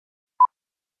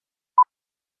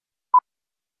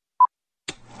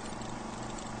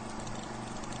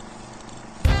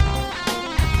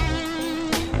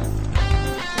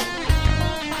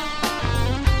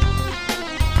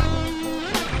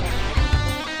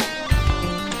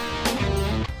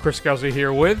Chris Gelsey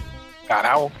here with Matt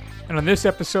Howell. And on this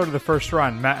episode of The First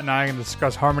Run, Matt and I are going to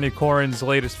discuss Harmony Korine's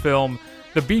latest film,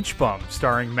 The Beach Bum,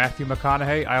 starring Matthew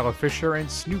McConaughey, Isla Fisher, and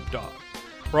Snoop Dogg.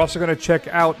 We're also going to check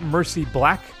out Mercy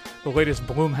Black, the latest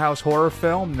Blumhouse horror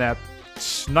film that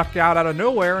snuck out of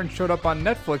nowhere and showed up on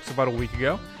Netflix about a week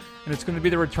ago. And it's going to be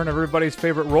the return of everybody's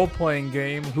favorite role-playing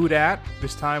game, Who Dat,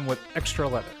 this time with extra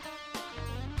leather.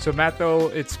 So Matt, though,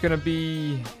 it's going to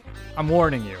be... I'm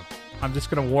warning you. I'm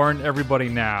just going to warn everybody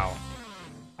now.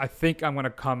 I think I'm going to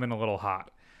come in a little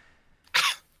hot.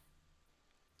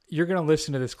 You're going to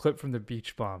listen to this clip from The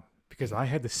Beach Bum because I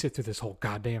had to sit through this whole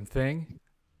goddamn thing.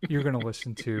 You're going to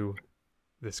listen to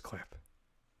this clip.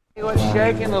 Hey, what's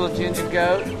shaking, little ginger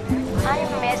goat? I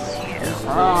miss you.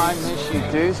 Oh, I miss you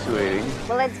too, sweetie.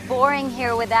 Well, it's boring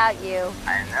here without you.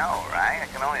 I know, right? I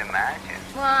can only imagine.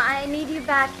 Well, I need you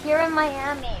back here in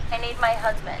Miami. I need my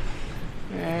husband.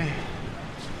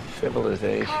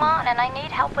 Civilization. Come on, and I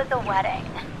need help with the wedding.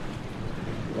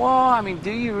 Well, I mean,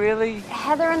 do you really?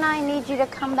 Heather and I need you to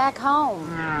come back home.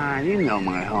 You know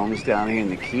my home's down here in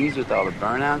the Keys with all the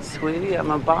burnouts, sweetie.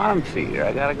 I'm a bottom feeder.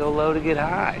 I gotta go low to get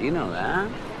high. You know that.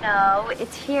 No,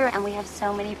 it's here, and we have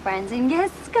so many friends and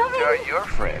guests coming. They're your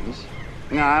friends.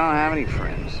 No, I don't have any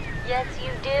friends. Yes,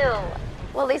 you do.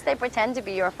 Well, at least they pretend to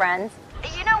be your friends.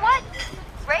 You know what?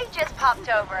 Ray just popped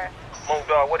over.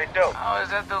 Moondog, what it do? Oh, is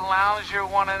that the lounge, your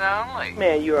one and only?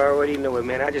 Man, you already know it,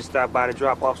 man. I just stopped by to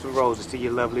drop off some roses to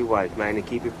your lovely wife, man, and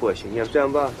keep it pushing. You know what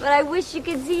I'm talking about? But I wish you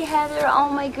could see Heather. Oh,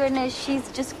 my goodness.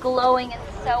 She's just glowing and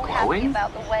so happy Glowing?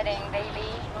 about the wedding, baby.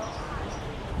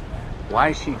 Why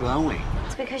is she glowing?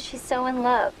 It's because she's so in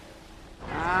love.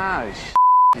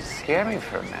 You scared me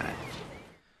for a minute.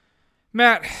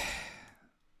 Matt,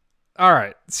 all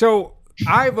right. So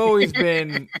I've always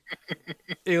been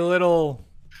a little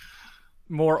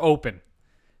more open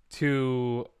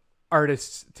to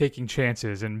artists taking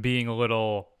chances and being a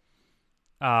little,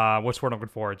 what's the word I'm looking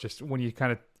for? Just when you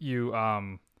kind of,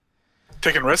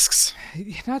 Taking risks?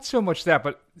 not so much that,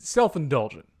 but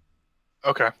self-indulgent.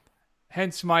 Okay.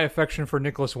 Hence my affection for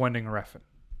Nicholas Winding Refn,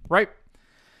 right?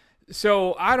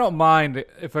 So I don't mind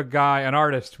if an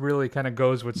artist really kind of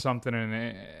goes with something,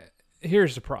 and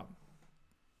here's the problem.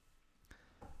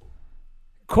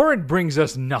 Korine brings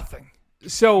us nothing.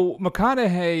 So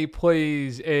McConaughey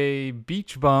plays a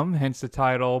beach bum, hence the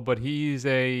title, but he's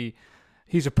a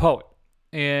poet,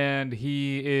 and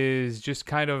he is just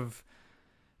kind of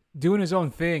doing his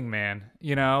own thing, man,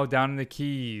 down in the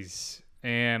Keys,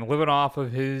 and living off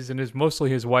of mostly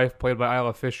his wife, played by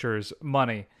Isla Fisher's,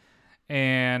 money.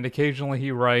 And occasionally he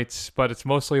writes, but it's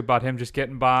mostly about him just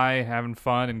getting by, having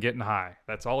fun, and getting high.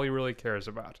 That's all he really cares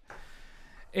about.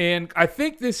 And I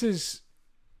think this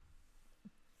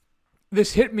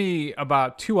hit me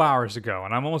about 2 hours ago,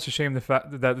 and I'm almost ashamed of the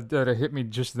fact that it hit me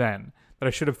just then, that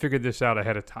I should have figured this out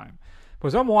ahead of time.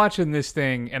 Because I'm watching this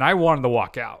thing, and I wanted to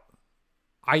walk out.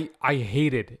 I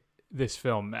hated this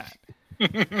film, Matt.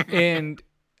 And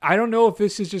I don't know if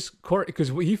this is just because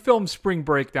he filmed Spring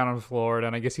Break down in Florida,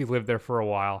 and I guess he lived there for a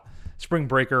while. Spring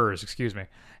Breakers, excuse me.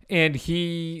 And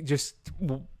he just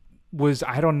was,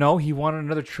 I don't know, he wanted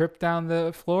another trip down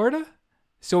to Florida.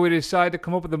 So he decided to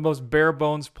come up with the most bare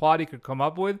bones plot he could come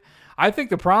up with. I think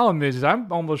the problem is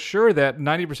I'm almost sure that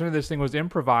 90% of this thing was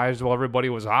improvised while everybody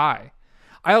was high.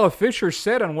 Isla Fisher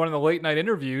said on one of the late night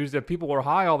interviews that people were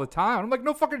high all the time. I'm like,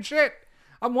 no fucking shit.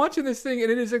 I'm watching this thing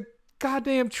and it is a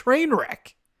goddamn train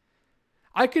wreck.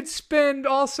 I could spend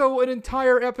also an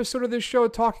entire episode of this show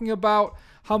talking about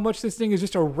how much this thing is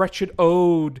just a wretched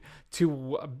ode to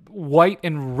white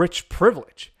and rich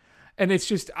privilege. And it's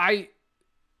just, I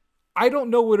don't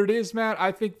know what it is, Matt.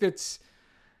 I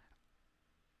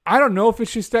don't know if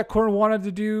it's just that Korine wanted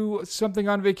to do something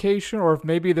on vacation or if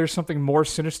maybe there's something more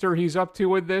sinister he's up to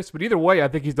with this. But either way, I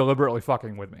think he's deliberately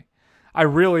fucking with me. I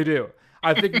really do.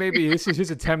 I think maybe this is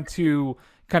his attempt to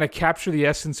kind of capture the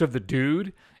essence of the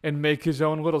dude and make his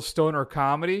own little stoner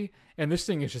comedy. And this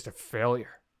thing is just a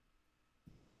failure.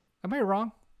 Am I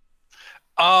wrong?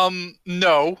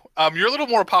 No. You're a little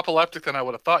more apocalyptic than I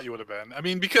would have thought you would have been. I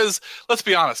mean, because let's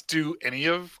be honest, do any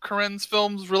of Korine's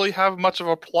films really have much of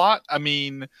a plot? I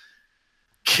mean,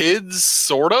 Kids,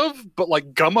 sort of, but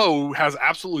like Gummo has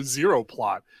absolutely zero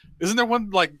plot. Isn't there one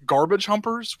like Garbage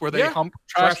Humpers where they hump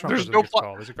trash? There's no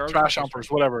plot. Trash Humpers,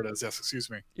 whatever it is. Yes,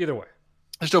 excuse me. Either way,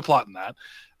 there's no plot in that.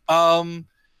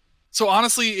 So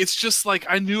honestly, it's just like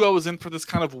I knew I was in for this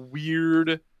kind of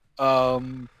weird,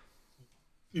 driftless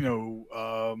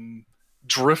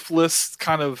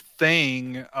kind of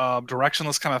thing,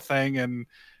 directionless kind of thing, and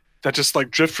that just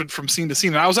like drifted from scene to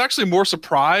scene. And I was actually more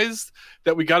surprised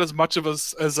that we got as much of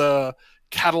as a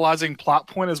catalyzing plot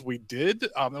point as we did.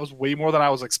 That was way more than I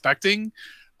was expecting.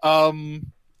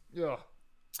 Yeah.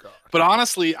 But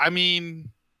honestly, I mean,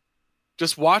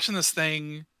 just watching this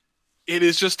thing, it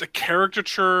is just a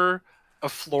caricature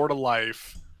of Florida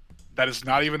life that is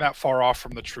not even that far off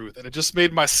from the truth. And it just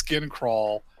made my skin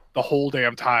crawl the whole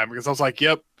damn time because I was like,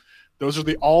 yep, those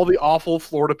are all the awful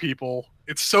Florida people.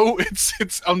 It's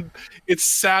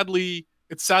sadly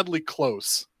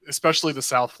close, especially to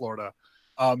South Florida.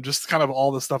 Just kind of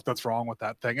all the stuff that's wrong with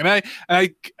that thing. And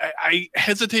I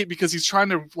hesitate because he's trying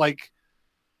to like,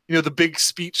 you know, the big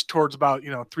speech towards about,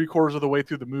 you know, 3/4 of the way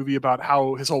through the movie about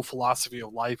how his whole philosophy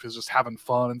of life is just having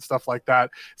fun and stuff like that.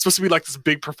 It's supposed to be like this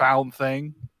big profound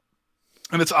thing.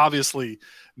 And it's obviously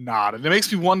not. And it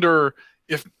makes me wonder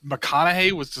if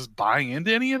McConaughey was just buying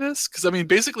into any of this. Because, I mean,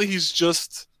 basically he's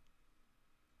just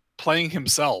playing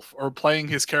himself or playing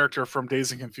his character from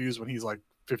Dazed and Confused when he's like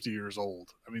 50 years old.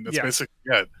 I mean, that's basically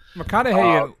it.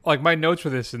 McConaughey, like my notes for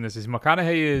this and this is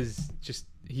McConaughey is just,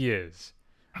 he is.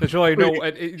 There's really no...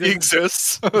 He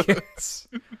exists. Yes.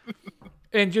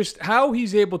 And just how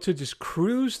he's able to just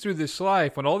cruise through this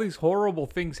life when all these horrible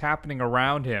things happening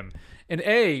around him. And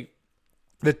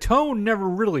the tone never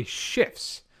really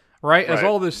shifts, right? As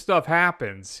all this stuff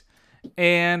happens.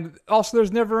 And also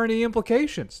there's never any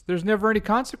implications. There's never any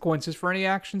consequences for any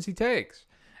actions he takes.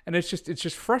 And it's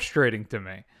just frustrating to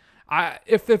me.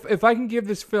 If I can give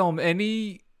this film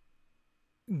any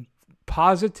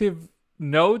positive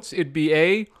notes, it'd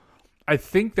be I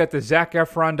think that the Zac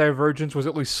Efron divergence was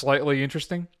at least slightly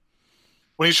interesting.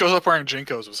 When he shows up wearing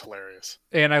Jinkos was hilarious.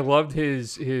 And I loved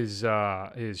his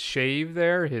shave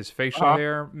there, his facial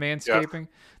hair manscaping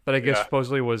that I guess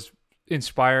supposedly was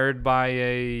inspired by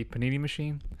a panini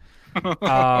machine.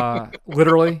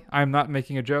 Literally, I'm not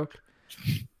making a joke.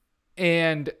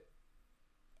 And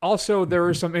also there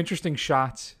are some interesting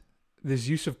shots. This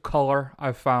use of color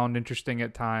I found interesting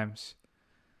at times.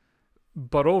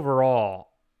 But overall,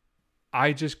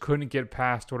 I just couldn't get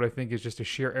past what I think is just a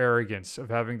sheer arrogance of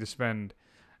having to spend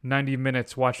 90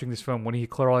 minutes watching this film when he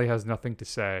clearly has nothing to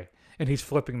say. And he's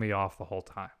flipping me off the whole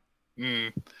time.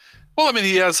 Well, I mean,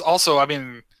 he has also, I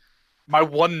mean, my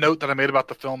one note that I made about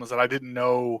the film is that I didn't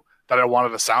know that I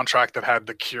wanted a soundtrack that had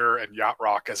The Cure and Yacht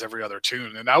Rock as every other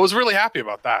tune. And I was really happy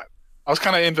about that. I was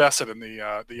kind of invested in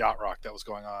the Yacht Rock that was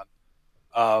going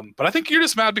on. But I think you're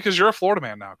just mad because you're a Florida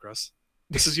man now, Chris.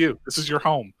 This is you. This is your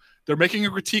home. They're making a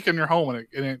critique on your home,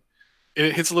 and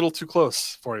it hits a little too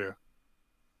close for you.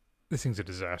 This thing's a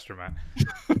disaster, man.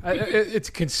 It's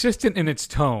consistent in its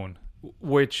tone,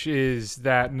 which is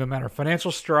that no matter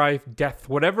financial strife, death,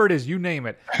 whatever it is, you name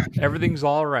it, everything's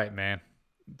all right, man.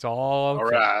 It's all okay.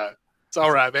 All right. It's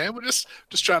all right, man. We're just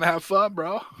trying to have fun,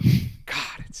 bro.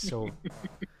 God, it's so...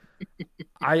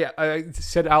 I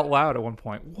said out loud at one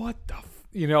point, what the...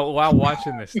 while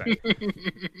watching this thing.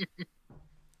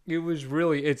 It was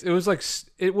really... It was like...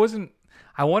 It wasn't...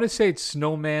 I want to say it's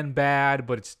Snowman bad,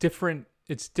 but it's different.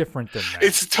 It's different than that.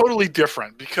 It's totally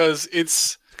different because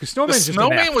it's...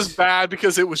 Snowman was bad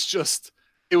because it was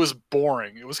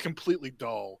boring. It was completely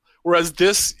dull. Whereas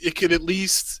this, it could at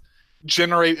least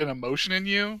generate an emotion in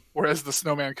you, whereas the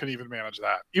Snowman couldn't even manage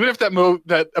that. Even if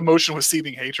that emotion was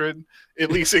seething hatred,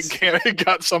 at least it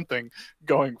got something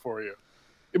going for you.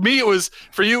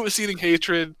 For you, it was seething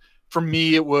hatred. For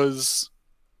me, it was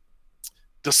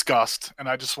disgust, and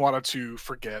I just wanted to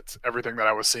forget everything that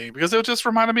I was seeing because it just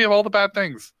reminded me of all the bad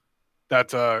things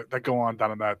that go on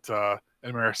down in that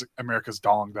America's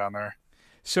Dong down there.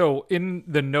 So in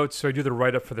the notes, so I do the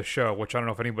write-up for the show, which I don't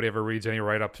know if anybody ever reads any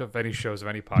write-ups of any shows of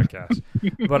any podcast,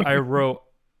 but I wrote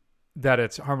that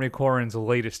it's Harmony Korine's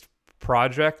latest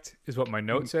project is what my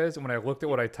note says. And when I looked at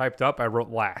what I typed up, I wrote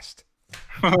last.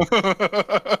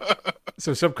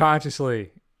 So subconsciously,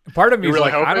 part of me is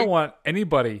really like, I don't want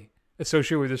anybody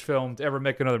associated with this film to ever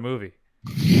make another movie.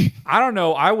 I don't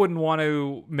know. I wouldn't want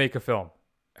to make a film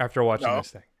after watching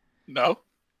this thing. No.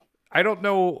 I don't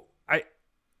know.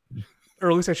 Or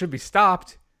at least I should be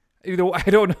stopped. I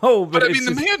don't know. But I mean,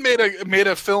 the man made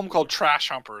a film called Trash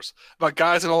Humpers about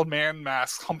guys in old man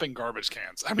masks humping garbage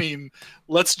cans. I mean,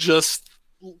 that's the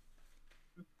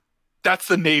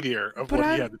nadir of what he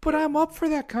had to do. But I'm up for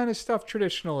that kind of stuff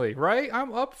traditionally, right?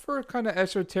 I'm up for kind of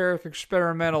esoteric,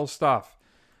 experimental stuff.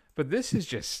 But this is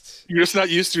just... You're just not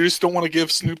used to... You just don't want to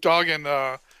give Snoop Dogg and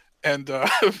Matthew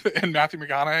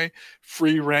McConaughey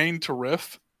free reign to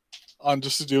riff on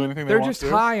just to do anything they want to do. They're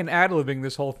just high and ad-libbing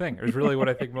this whole thing. Is really what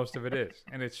I think most of it is.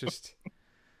 And it's just...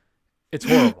 It's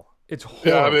horrible. It's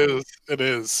horrible. Yeah, it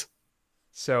is.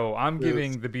 So I'm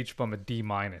giving The Beach Bum a D-.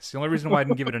 The only reason why I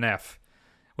didn't give it an F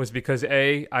was because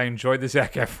A, I enjoyed the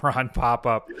Zac Efron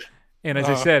pop-up. And as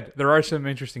I said, there are some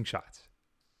interesting shots.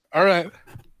 All right.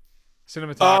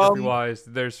 Cinematography wise,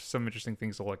 there's some interesting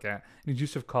things to look at. And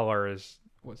use of color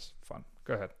was fun.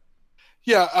 Go ahead.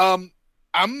 Yeah.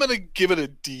 I'm gonna give it a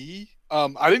D.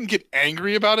 I didn't get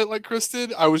angry about it like Chris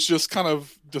did. I was just kind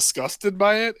of disgusted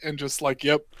by it and just like,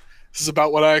 yep, this is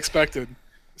about what I expected.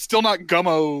 Still not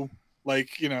Gummo,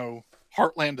 like,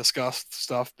 Heartland disgust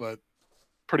stuff, but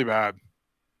pretty bad.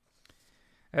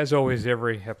 As always,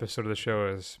 every episode of the show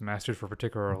is mastered for a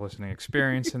particular listening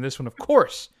experience, and this one, of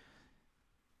course,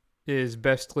 is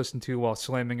best listened to while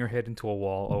slamming your head into a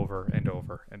wall over and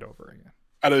over and over again.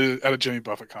 At a Jimmy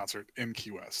Buffett concert in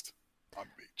Key West on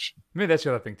the beach. Maybe that's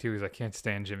the other thing, too, is I can't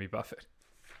stand Jimmy Buffett.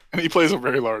 And he plays a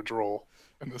very large role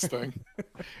in this thing.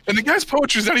 And the guy's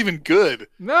poetry is not even good.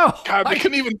 No. God, they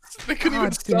couldn't even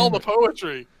sell the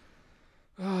poetry.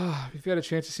 Oh, if you had a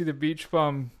chance to see The Beach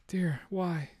Bum, dear,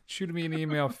 why? Shoot me an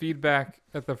email,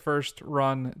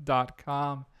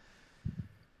 feedback@thefirstrun.com.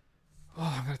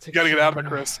 Oh, I'm gonna take. You gotta get out of it,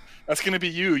 Chris. That's gonna be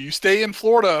you. You stay in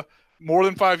Florida more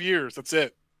than 5 years. That's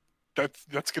it.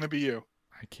 That's gonna be you.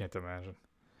 I can't imagine.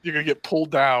 You're gonna get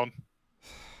pulled down.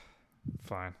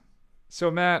 Fine. So,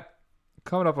 Matt,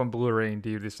 coming up on Blu-ray and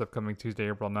DVD stuff coming Tuesday,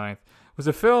 April 9th, was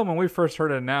a film when we first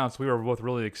heard it announced, we were both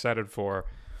really excited for.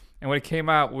 And when it came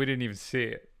out, we didn't even see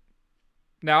it.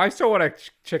 Now, I still want to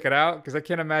check it out because I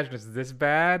can't imagine it's this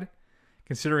bad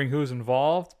considering who's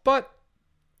involved. But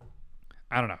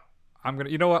I don't know.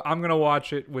 You know what? I'm gonna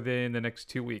watch it within the next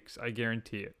 2 weeks. I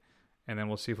guarantee it. And then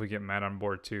we'll see if we get Matt on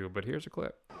board too. But here's a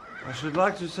clip. I should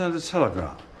like to send a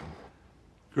telegram.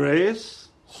 Grace?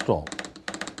 Stop.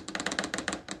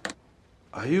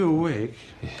 Are you awake?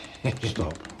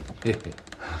 Stop.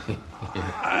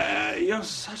 You're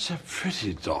such a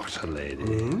pretty doctor, lady.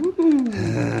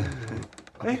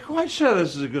 Are you quite sure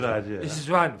this is a good idea? This is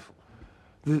wonderful.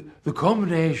 The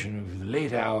combination of the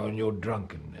late hour and your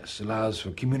drunkenness allows for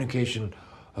communication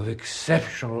of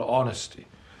exceptional honesty.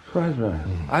 Quite right.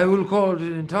 I will call it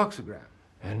an intoxigram,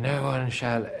 and no one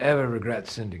shall ever regret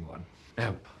sending one.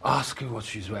 Now, ask her what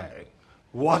she's wearing.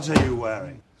 What are you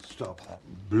wearing? Stop.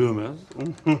 Bloomers?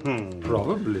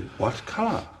 Probably. What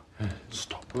color?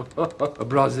 Stop. A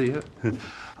brassiere?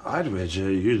 I'd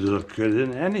wager you'd look good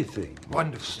in anything.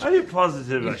 Wonderful. Are you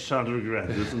positive I shan't regret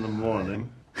this in the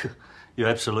morning? You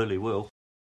absolutely will.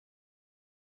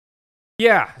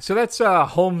 Yeah, so that's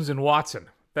Holmes and Watson.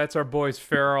 That's our boys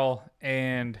Farrell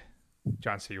and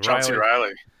John C.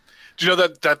 Reilly. Do you know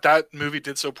that movie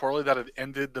did so poorly that it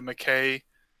ended the McKay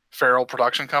Farrell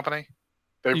production company?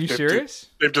 Are you serious?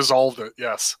 They've dissolved it,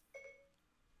 yes.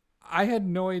 I had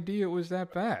no idea it was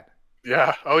that bad.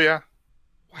 Yeah. Oh, yeah.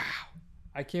 Wow.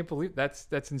 I can't believe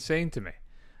that's insane to me.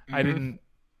 Mm-hmm. I didn't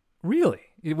really.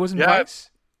 It wasn't Vice?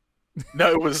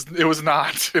 No, it was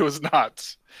not. It was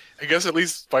not. I guess at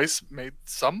least Vice made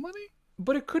some money.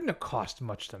 But it couldn't have cost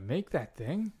much to make that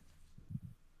thing.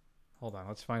 Hold on,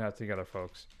 let's find out together,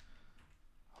 folks.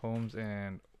 Holmes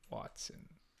and Watson.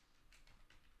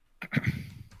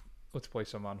 Let's play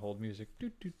some on hold music.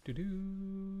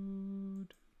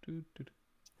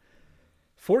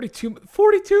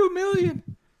 42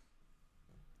 million.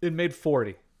 It made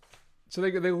 40. So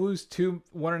they lose 2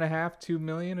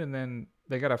 million, and then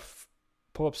they gotta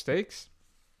pull up stakes.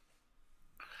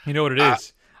 You know what it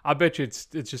is? I bet you it's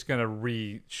just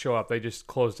gonna show up. They just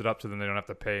closed it up so then they don't have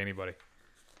to pay anybody.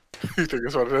 You think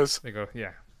that's what it is? They go,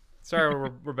 yeah. Sorry,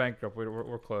 we're bankrupt.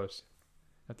 We're closed.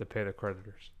 Have to pay the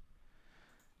creditors.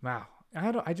 Wow,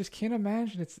 I just can't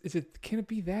imagine. Can it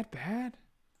be that bad?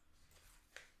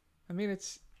 I mean,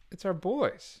 it's our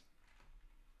boys.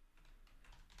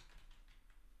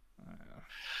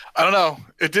 I don't know.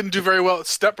 It didn't do very well.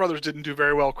 Step Brothers didn't do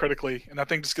very well critically, and I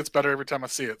think just gets better every time I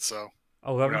see it. So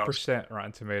 11%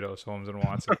 Rotten Tomatoes, Holmes and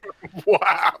Watson.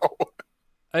 Wow.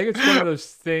 I think it's one of those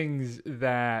things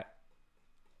that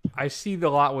I see a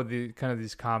lot with the kind of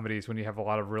these comedies when you have a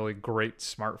lot of really great,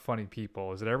 smart, funny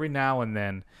people. Is that every now and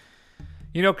then,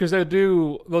 because they'll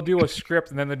do a script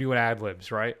and then they'll do an ad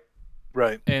libs, right?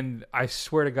 Right. And I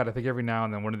swear to God, I think every now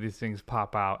and then one of these things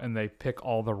pop out and they pick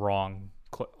all the wrong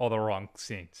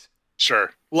scenes.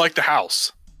 Sure, like The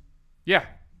House. Yeah.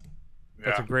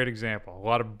 That's a great example. A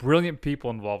lot of brilliant people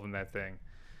involved in that thing.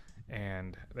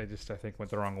 And they just, I think,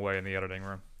 went the wrong way in the editing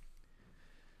room.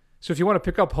 So if you want to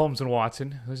pick up Holmes and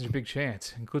Watson, this is your big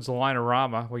chance. It includes a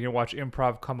line-orama where you can watch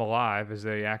improv come alive as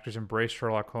the actors embrace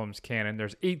Sherlock Holmes canon.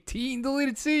 There's 18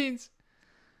 deleted scenes.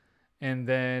 And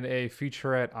then a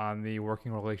featurette on the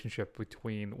working relationship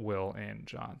between Will and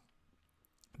John.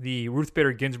 The Ruth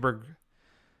Bader Ginsburg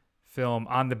film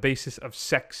On the Basis of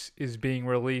Sex is being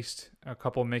released. A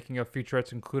couple of making of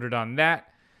featurettes included on that.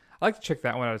 I'd like to check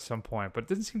that one out at some point, but it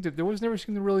doesn't seem to. There was never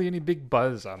seemed to really any big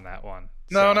buzz on that one.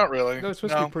 No, not really. No, it's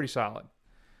supposed to be pretty solid.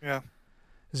 Yeah.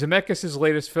 Zemeckis'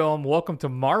 latest film, Welcome to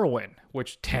Marwen,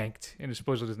 which tanked and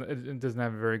supposedly doesn't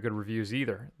have very good reviews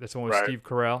either. That's the one with Steve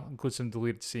Carell, includes some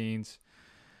deleted scenes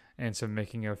and some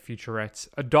making of featurettes.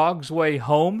 A Dog's Way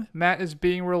Home, Matt, is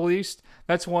being released.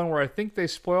 That's one where I think they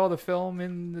spoil the film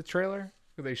in the trailer.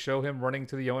 They show him running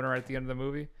to the owner at the end of the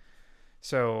movie.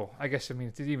 So I guess,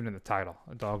 it's even in the title,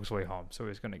 A Dog's Way Home, so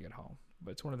he's going to get home.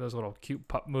 But it's one of those little cute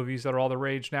pup movies that are all the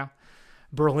rage now.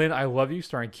 Berlin, I Love You,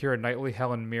 starring Keira Knightley,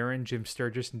 Helen Mirren, Jim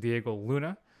Sturgis, and Diego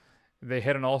Luna. They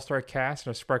had an all-star cast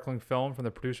in a sparkling film from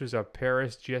the producers of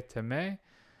Paris Jetemé,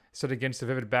 set against the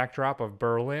vivid backdrop of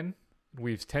Berlin. It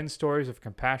weaves 10 stories of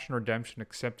compassion, redemption,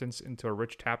 acceptance into a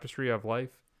rich tapestry of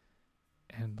life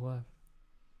and love.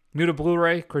 New to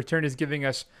Blu-ray, Criterion is giving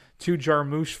us 2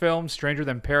 Jarmusch films, Stranger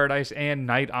Than Paradise and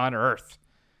Night on Earth.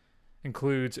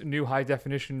 Includes new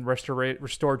high-definition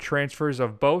restored transfers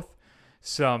of both,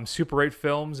 some Super 8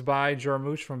 films by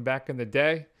Jarmusch from back in the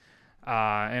day,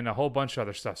 and a whole bunch of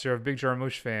other stuff. So you're a big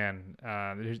Jarmusch fan.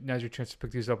 Now's your chance to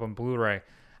pick these up on Blu-ray.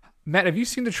 Matt, have you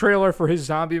seen the trailer for his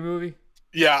zombie movie?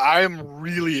 Yeah, I'm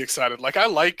really excited. I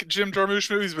like Jim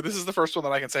Jarmusch movies, but this is the first one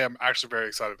that I can say I'm actually very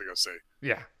excited to go see.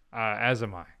 Yeah, as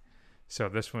am I. So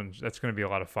that's going to be a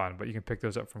lot of fun, but you can pick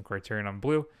those up from Criterion on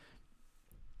Blue.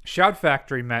 Shout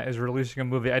Factory, Matt, is releasing a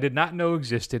movie I did not know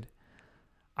existed.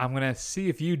 I'm going to see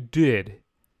if you did,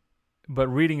 but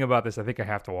reading about this, I think I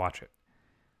have to watch it.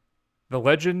 The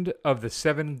Legend of the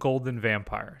Seven Golden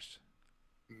Vampires.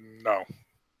 No,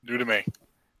 new to me.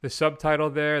 The subtitle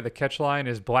there, the catchline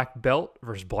is Black Belt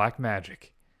versus Black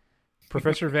Magic.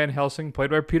 Professor Van Helsing, played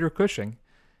by Peter Cushing,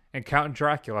 and Count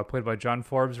Dracula, played by John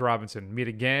Forbes Robinson, meet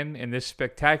again in this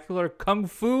spectacular kung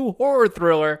fu horror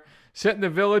thriller set in the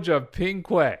village of Ping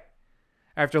Quay.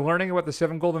 After learning about the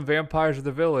 7 golden vampires of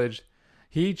the village,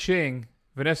 He Ching,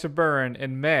 Vanessa Byrne,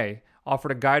 and May offer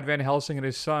to guide Van Helsing and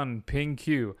his son, Ping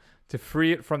Q, to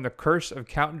free it from the curse of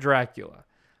Count Dracula.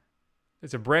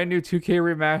 It's a brand new 2K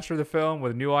remaster of the film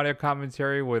with new audio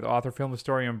commentary with author film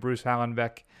historian Bruce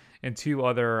Hallenbeck and 2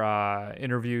 other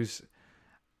interviews.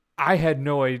 I had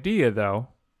no idea, though,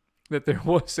 that there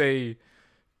was a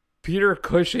Peter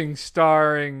Cushing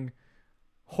starring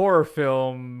horror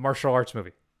film martial arts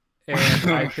movie. And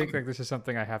I think this is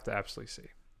something I have to absolutely see.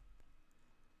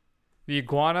 The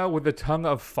Iguana with the Tongue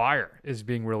of Fire is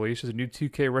being released. There's a new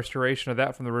 2K restoration of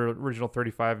that from the original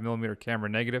 35mm camera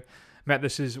negative. Matt,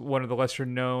 this is one of the lesser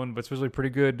known, but supposedly pretty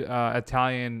good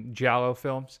Italian giallo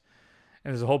films.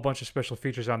 And there's a whole bunch of special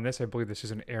features on this. I believe this is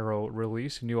an Arrow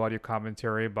release. New audio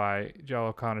commentary by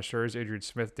giallo connoisseurs Adrian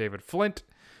Smith, David Flint,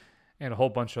 and a whole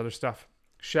bunch of other stuff.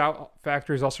 Shout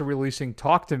Factory is also releasing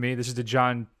Talk to Me. This is the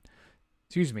Don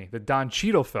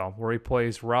Cheadle film where he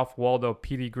plays Ralph Waldo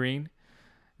P.D. Green,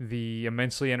 the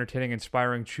immensely entertaining,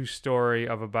 inspiring true story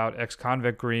of about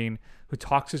ex-convict Green who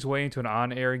talks his way into an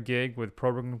on-air gig with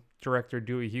program director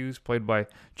Dewey Hughes, played by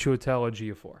Chiwetel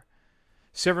Ejiofor.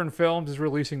 Severin Films is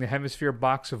releasing the Hemisphere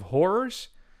Box of Horrors.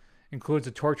 Includes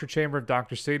The Torture Chamber of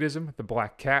Dr. Sadism, The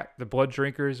Black Cat, The Blood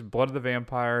Drinkers, Blood of the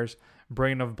Vampires,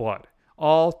 Brain of Blood.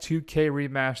 All 2K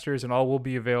remasters, and all will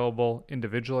be available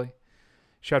individually.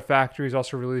 Shout Factory is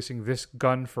also releasing This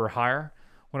Gun for Hire,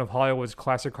 one of Hollywood's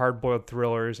classic hard-boiled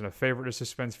thrillers and a favorite of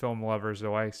suspense film lovers,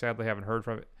 though I sadly haven't heard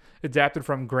from it. Adapted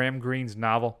from Graham Greene's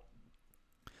novel.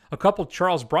 A couple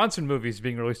Charles Bronson movies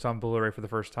being released on Blu-ray for the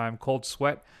first time, Cold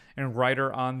Sweat and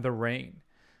Rider on the Rain.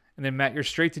 And then, Matt, your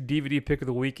straight-to-DVD pick of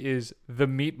the week is The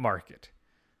Meat Market.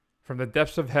 From the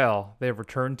depths of hell, they have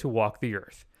returned to walk the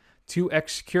earth. 2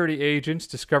 ex-security agents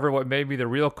discover what may be the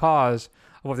real cause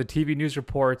of what the TV news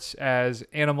reports as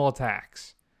animal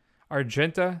attacks.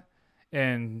 Argenta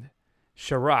and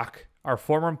Chirac are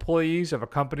former employees of a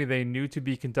company they knew to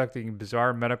be conducting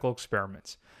bizarre medical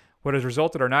experiments. What has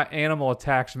resulted are not animal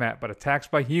attacks, Matt, but attacks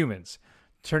by humans,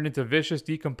 turned into vicious,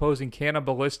 decomposing,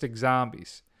 cannibalistic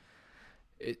zombies.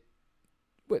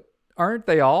 Aren't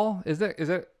they all? Is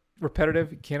that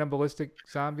repetitive, cannibalistic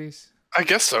zombies? I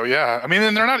guess so, yeah. I mean,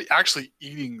 and they're not actually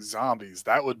eating zombies.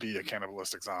 That would be a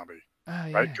cannibalistic zombie,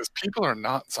 right? Because people are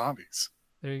not zombies.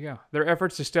 There you go. Their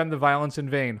efforts to stem the violence in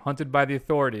vain, hunted by the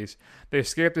authorities. They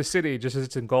escape the city just as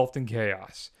it's engulfed in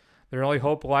chaos. Their only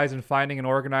hope lies in finding and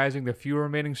organizing the few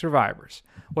remaining survivors.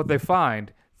 What they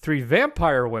find, 3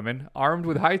 vampire women armed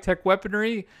with high-tech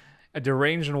weaponry, a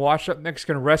deranged and washed-up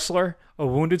Mexican wrestler, a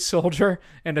wounded soldier,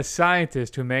 and a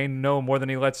scientist who may know more than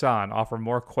he lets on, offer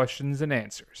more questions than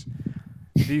answers.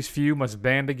 These few must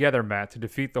band together, Matt, to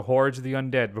defeat the hordes of the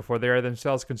undead before they are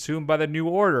themselves consumed by the new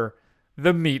order,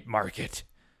 the Meat Market.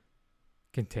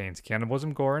 Contains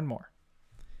cannibalism, gore, and more.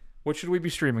 What should we be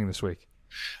streaming this week?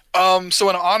 So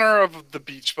in honor of the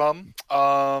Beach Bum,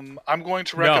 I'm going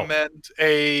to recommend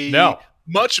a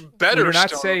much better. We're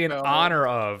not saying in honor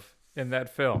of in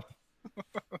that film.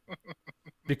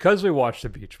 Because we watched the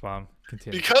Beach Bum.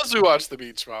 Continue. Because we watched the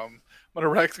Beach Bum, I'm going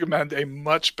to recommend a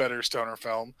much better stoner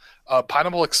film.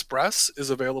 Pineapple Express is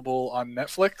available on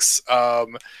Netflix.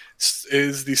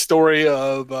 Is the story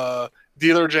of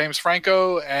dealer James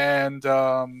Franco and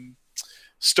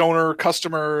stoner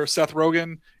customer Seth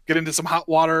Rogen get into some hot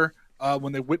water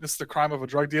when they witness the crime of a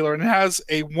drug dealer, and it has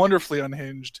a wonderfully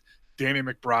unhinged Danny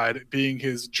McBride being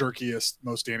his jerkiest,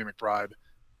 most Danny McBride,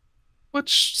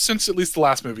 which since at least the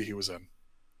last movie he was in.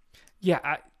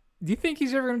 Yeah, do you think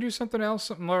he's ever going to do something else,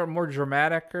 something more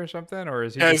dramatic or something, or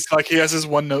is he? Yeah, it's like he has his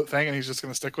one note thing, and he's just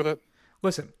going to stick with it.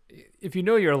 Listen, if you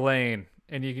know your lane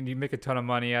and you make a ton of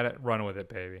money at it, run with it,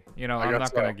 baby. You know, I'm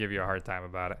not going to give you a hard time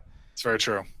about it. It's very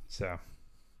true. So,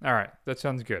 all right, that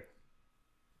sounds good.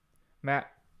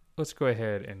 Matt, let's go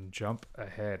ahead and jump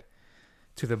ahead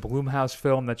to the Blumhouse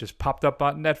film that just popped up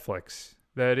on Netflix.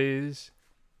 That is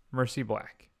Mercy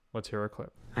Black. Let's hear a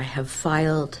clip. I have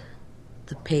filed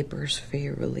the papers for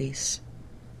your release.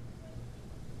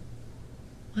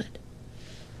 What?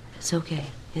 It's okay.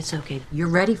 It's okay. You're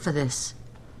ready for this.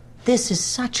 This is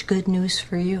such good news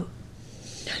for you.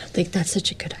 I don't think that's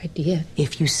such a good idea.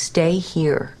 If you stay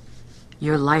here,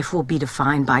 your life will be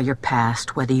defined by your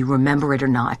past, whether you remember it or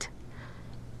not.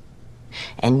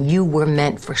 And you were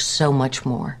meant for so much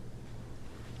more.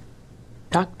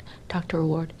 Dr.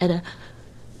 Ward, Edda,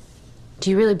 do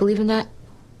you really believe in that?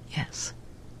 Yes.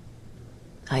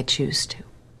 I choose to.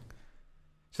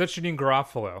 So that's Janine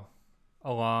Garofalo,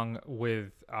 along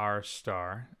with our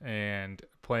star, and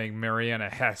playing Mariana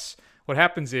Hess. What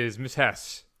happens is Miss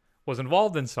Hess was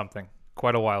involved in something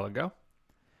quite a while ago.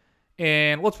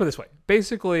 And let's put it this way.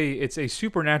 Basically, it's a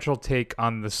supernatural take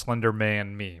on the Slender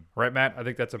Man meme. Right, Matt? I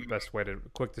think that's the best way to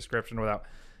quick description without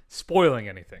spoiling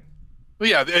anything. Well,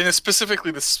 yeah, and it's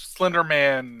specifically the Slender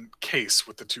Man case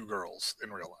with the two girls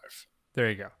in real life. There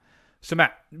you go. So,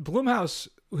 Matt, Blumhouse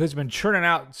has been churning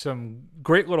out some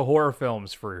great little horror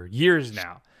films for years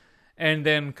now. And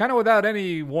then kind of without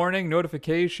any warning,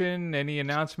 notification, any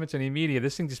announcements, any media,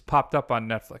 this thing just popped up on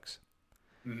Netflix.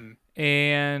 Mm-hmm.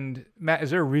 And, Matt,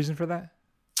 is there a reason for that?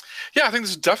 Yeah, I think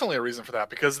there's definitely a reason for that,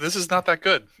 because this is not that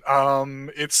good.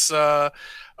 It's a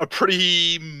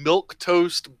pretty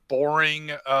milquetoast,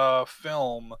 boring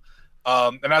film.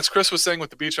 And as Chris was saying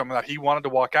with The Beach Bum, that he wanted to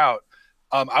walk out.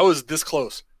 I was this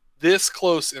close,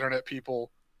 internet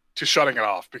people, to shutting it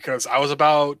off, because I was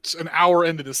about an hour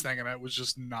into this thing and it was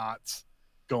just not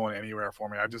going anywhere for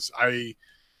me. It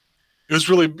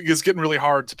was getting really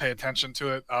hard to pay attention to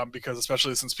it, because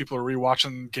especially since people are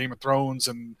rewatching Game of Thrones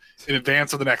and in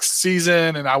advance of the next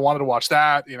season, and I wanted to watch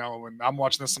that, you know, and I'm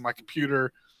watching this on my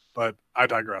computer, but I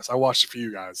digress. I watched it for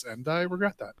you guys and I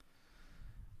regret that.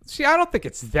 See, I don't think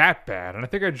it's that bad, and I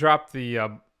think I dropped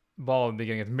the ball in the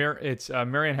beginning. It's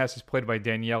Marianne Hess is played by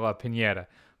Daniela Pineda,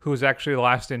 who was actually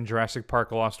last in Jurassic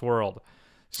Park: Lost World.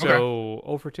 So, okay.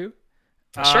 0 for 2?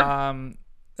 Sure.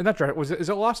 Not right. Is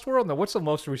it Lost World? No. What's the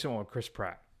most recent one with Chris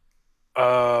Pratt?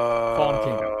 Fallen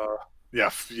Kingdom.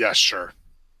 Yeah, sure.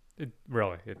 It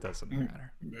doesn't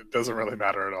matter. It doesn't really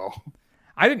matter at all.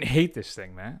 I didn't hate this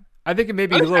thing, man. I think it may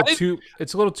be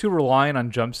it's a little too reliant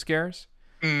on jump scares.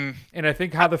 And I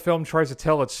think how the film tries to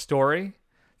tell its story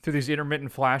through these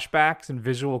intermittent flashbacks and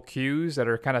visual cues that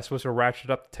are kind of supposed to ratchet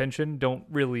up the tension don't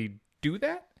really do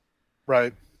that.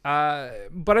 Right.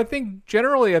 But I think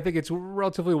generally, it's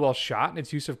relatively well shot, and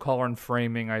its use of color and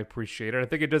framing, I appreciate it. I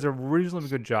think it does a reasonably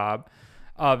good job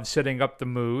of setting up the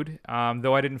mood,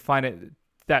 though I didn't find it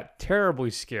that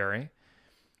terribly scary.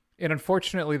 And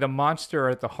unfortunately, the monster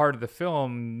at the heart of the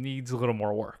film needs a little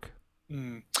more work.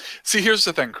 See, here's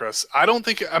the thing, Chris.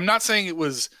 I'm not saying it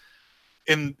was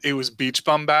Beach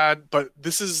Bum bad, but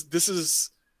this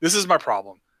is my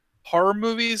problem. Horror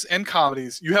movies and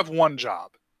comedies, you have one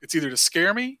job. It's either to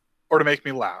scare me or to make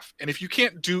me laugh. And if you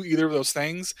can't do either of those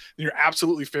things, then you're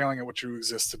absolutely failing at what you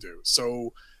exist to do.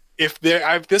 So if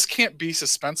this can't be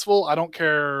suspenseful, I don't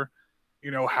care,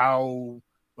 how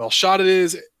well shot it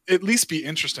is, at least be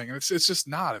interesting. And it's just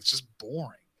not. It's just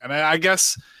boring. And I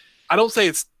guess I don't say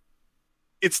it's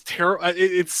terrible.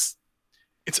 It's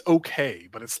okay,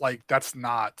 but it's like that's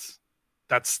meant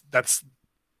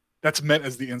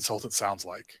as the insult it sounds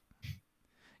like.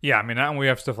 Yeah, I mean, now we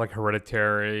have stuff like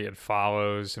Hereditary, It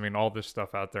Follows. I mean, all this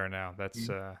stuff out there now. That's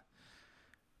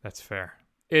fair.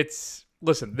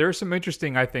 Listen, there's some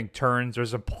interesting, I think, turns. There's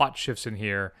some plot shifts in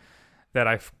here that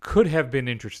could have been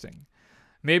interesting.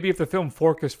 maybe if the film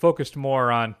focused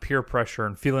more on peer pressure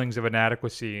and feelings of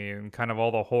inadequacy and kind of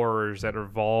all the horrors that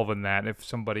revolve in that, if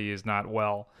somebody is not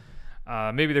well,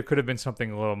 maybe there could have been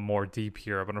something a little more deep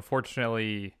here. But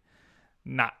unfortunately,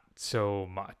 not so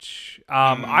much.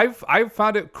 I've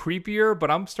found it creepier,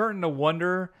 but I'm starting to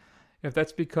wonder if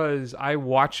that's because I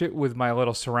watch it with my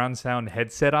little surround sound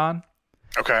headset on.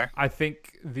 Okay. I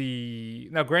think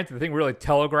now granted, the thing really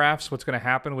telegraphs what's going to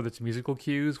happen with its musical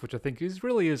cues, which I think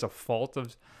really is a fault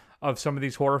of some of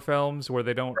these horror films where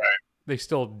they don't, they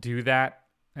still do that.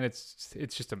 And it's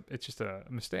just a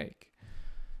mistake.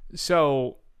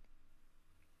 So,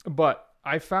 but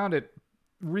I found it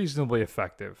reasonably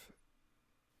effective.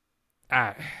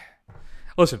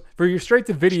 Listen, for your straight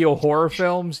to video horror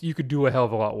films, you could do a hell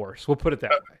of a lot worse. We'll put it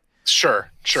that way. Sure.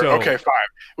 So, okay, fine.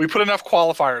 We put enough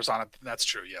qualifiers on it. That's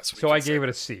true. Yes. So I gave it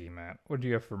a C, Matt. What do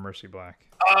you have for Mercy Black?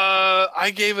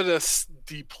 I gave it a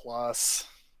D+.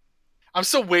 I'm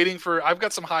still waiting for. I've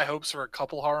got some high hopes for a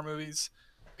couple horror movies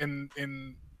in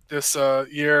this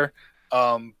year,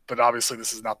 but obviously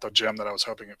this is not the gem that I was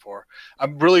hoping it for.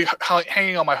 I'm really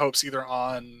hanging on my hopes either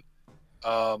on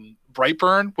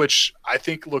Brightburn, which I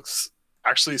think looks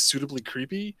actually suitably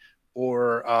creepy,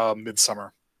 or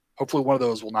Midsommar. Hopefully one of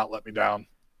those will not let me down.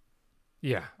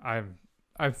 Yeah, I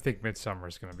think Midsommar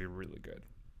is going to be really good.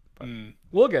 But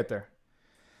we'll get there.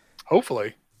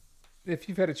 Hopefully. If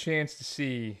you've had a chance to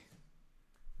see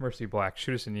Mercy Black,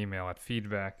 shoot us an email at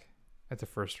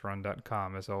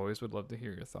feedback@thefirstrun.com. As always, would love to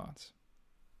hear your thoughts.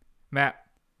 Matt,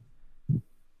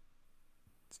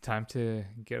 it's time to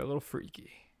get a little freaky.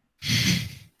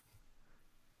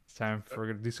 It's time for we're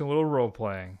going to do some little role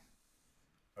playing.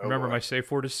 Remember, my safe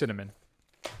word is cinnamon.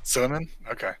 Cinnamon?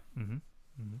 Okay.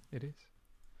 It is.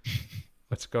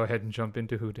 Let's go ahead and jump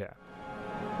into Who Dat.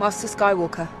 Master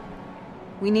Skywalker,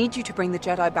 we need you to bring the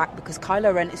Jedi back because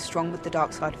Kylo Ren is strong with the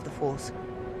dark side of the Force.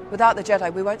 Without the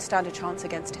Jedi, we won't stand a chance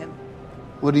against him.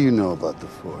 What do you know about the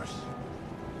Force?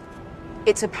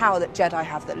 It's a power that Jedi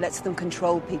have that lets them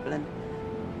control people and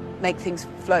make things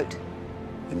float.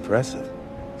 Impressive.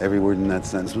 Every word in that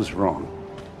sentence was wrong.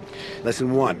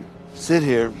 Lesson 1. Sit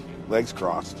here, legs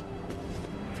crossed.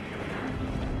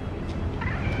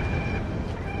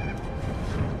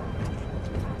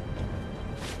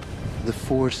 The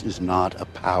Force is not a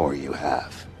power you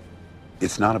have.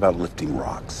 It's not about lifting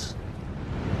rocks.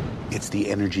 It's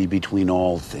the energy between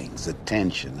all things, a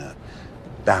tension, a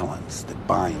balance that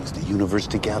binds the universe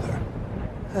together.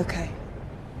 Okay.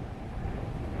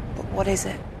 But what is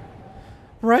it?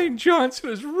 Rian Johnson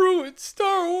has ruined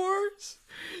Star Wars.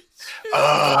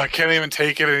 I can't even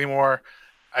take it anymore.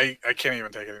 I can't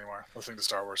even take it anymore. Listening to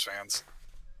Star Wars fans.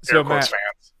 So Matt,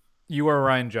 fans. You are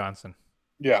Rian Johnson.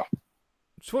 Yeah.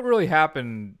 So what really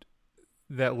happened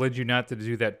that led you not to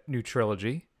do that new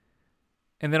trilogy?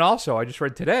 And then also, I just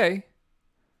read today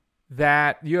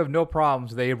that you have no problems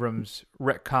with Abrams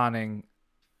retconning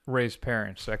Rey's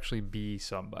parents to actually be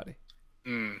somebody.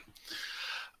 You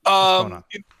know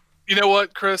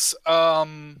what, Chris?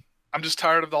 I'm just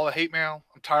tired of all the hate mail.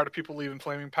 I'm tired of people leaving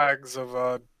flaming bags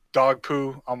of dog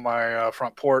poo on my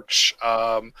front porch.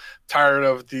 Tired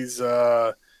of these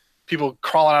people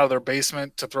crawling out of their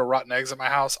basement to throw rotten eggs at my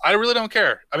house. I really don't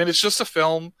care. I mean, it's just a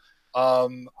film.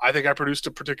 I think I produced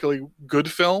a particularly good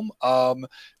film.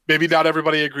 Maybe not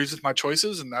everybody agrees with my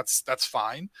choices, and that's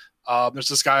fine. There's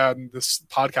this guy on this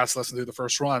podcast listening to The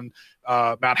First Run,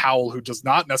 Matt Howell, who does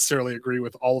not necessarily agree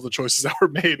with all of the choices that were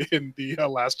made in The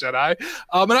Last Jedi.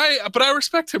 But I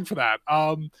respect him for that.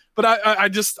 But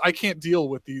I can't deal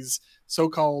with these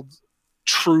so-called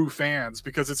true fans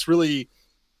because it's really,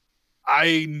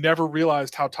 I never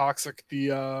realized how toxic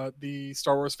the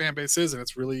Star Wars fan base is, and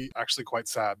it's really actually quite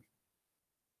sad.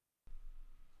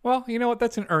 Well, you know what?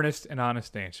 That's an earnest and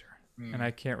honest answer, and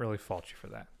I can't really fault you for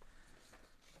that.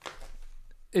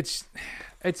 It's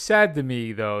sad to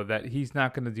me though that he's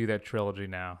not going to do that trilogy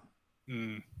now.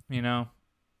 You know,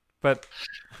 but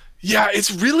yeah, it's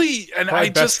really, and I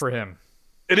best for him.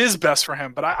 It is best for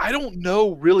him, but I don't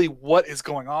know really what is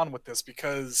going on with this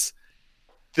because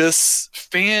this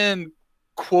fan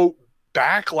quote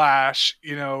backlash,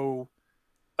 you know,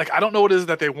 like I don't know what it is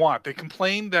that they want. They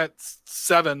complained that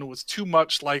 7 was too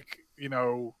much like, you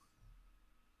know,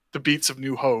 the beats of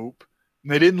New Hope.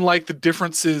 And they didn't like the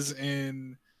differences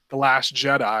in The Last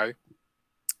Jedi.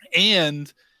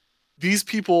 And these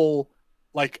people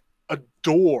like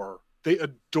adore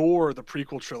the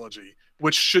prequel trilogy,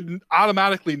 which shouldn't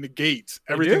automatically negate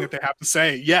everything that they have to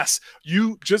say. Yes,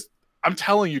 I'm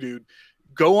telling you, dude,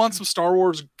 go on some Star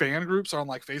Wars fan groups on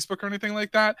like Facebook or anything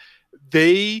like that.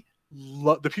 They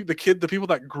love the people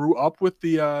that grew up with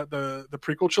the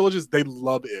prequel trilogies. They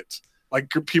love it.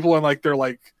 Like people in like their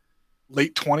like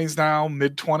late 20s now,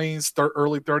 mid 20s,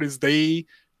 early 30s.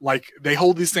 They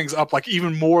hold these things up like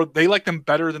even more. They like them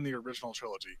better than the original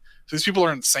trilogy. So these people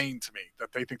are insane to me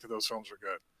that they think that those films are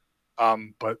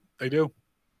good. But they do.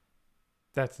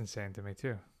 That's insane to me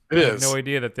too. It I is. had no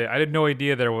idea that I had no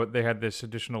idea that they had this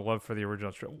additional love for the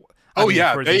original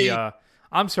trilogy.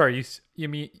 I'm sorry, you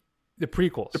mean the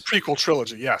prequels? The prequel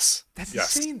trilogy, yes. That's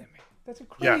insane to me. That's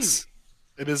crazy. Yes,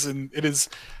 it is. It is.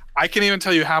 I can't even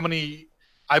tell you how many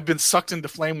I've been sucked into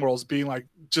flame worlds, being like,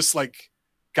 just like,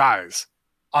 guys,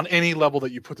 on any level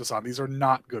that you put this on, these are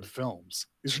not good films.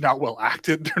 These are not well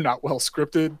acted. They're not well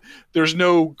scripted. There's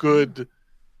no good.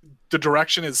 The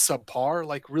direction is subpar.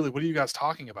 Like, really, what are you guys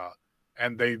talking about?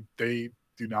 And they do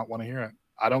not want to hear it.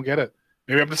 I don't get it.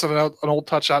 Maybe I'm just an old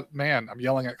touch-out man. I'm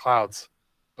yelling at clouds,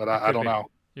 but I don't know.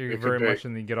 You're very much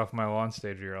in the get off my lawn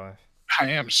stage of your life. I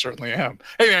am, certainly am.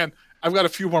 Hey, man, I've got a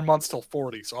few more months till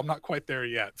 40, so I'm not quite there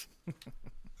yet.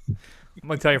 I'm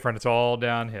going to tell you, friend, it's all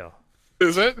downhill.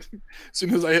 Is it? As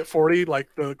soon as I hit 40, like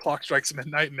the clock strikes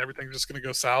midnight and everything's just going to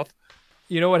go south?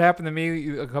 You know what happened to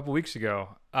me a couple weeks ago?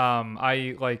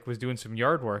 I was doing some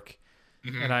yard work,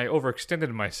 and I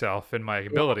overextended myself in my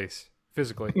abilities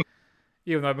physically.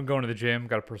 Even though I've been going to the gym,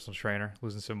 got a personal trainer,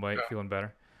 losing some weight, feeling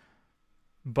better.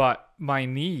 But my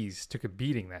knees took a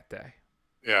beating that day.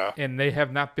 Yeah. And they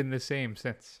have not been the same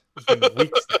since. It's been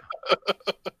weeks now.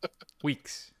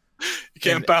 Weeks. You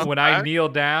can't bounce when back? I kneel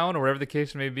down, or whatever the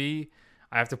case may be,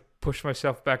 I have to push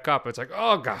myself back up. It's like,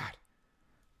 oh, God.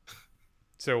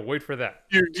 So wait for that.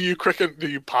 Do you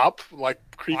pop? Like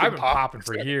creak I've and been pop? popping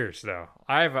for years, though.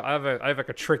 I have like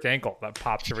a trick ankle that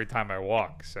pops every time I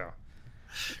walk, so.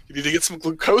 You need to get some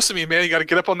glucosamine, man. You got to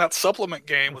get up on that supplement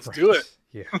game. Let's do it.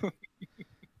 Yeah.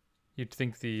 You'd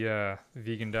think the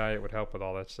vegan diet would help with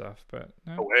all that stuff, but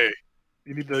no. No way.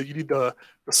 You need the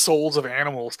souls of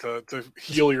animals to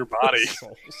heal your body.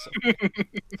 You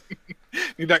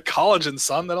need that collagen,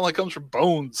 son. That only comes from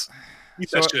bones.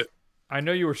 Eat that shit. I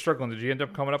know you were struggling. Did you end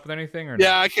up coming up with anything? Or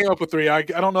yeah, I came up with 3. I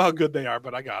don't know how good they are,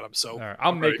 but I got them. So all right,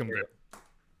 I'll make them good.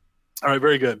 All right,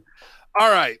 very good. All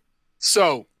right,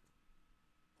 so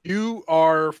you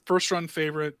are first run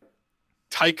favorite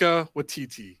Taika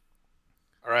Waititi.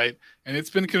 All right, and it's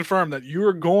been confirmed that you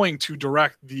are going to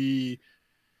direct the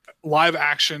live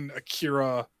action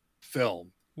Akira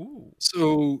film. Ooh.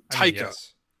 So Taika,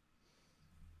 yes.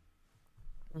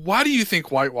 Why do you think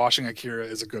whitewashing Akira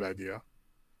is a good idea?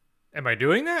 Am I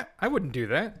doing that? I wouldn't do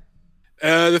that.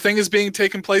 The thing is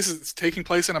it's taking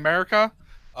place in America.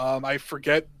 I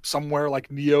forget, somewhere like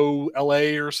Neo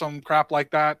LA or some crap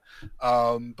like that.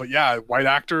 But yeah, white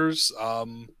actors.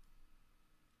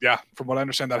 Yeah, from what I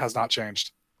understand, that has not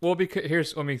changed. Well,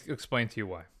 because let me explain to you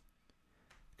why.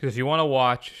 Because if you want to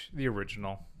watch the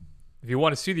original, if you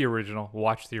want to see the original,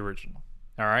 watch the original.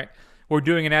 All right? We're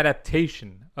doing an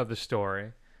adaptation of the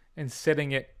story and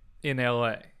setting it in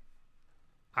LA.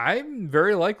 I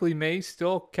very likely may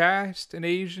still cast an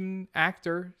Asian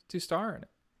actor to star in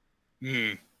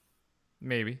it.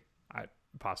 Maybe.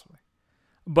 Possibly.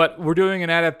 But we're doing an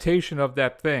adaptation of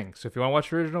that thing. So if you want to watch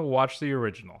the original, watch the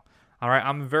original. All right?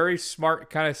 I'm a very smart,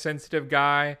 kind of sensitive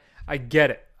guy. I get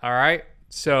it. All right?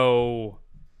 So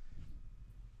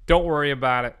don't worry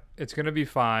about it. It's going to be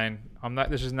fine.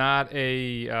 This is not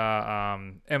a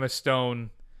Emma Stone,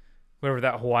 whatever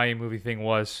that Hawaii movie thing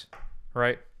was.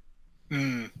 Right?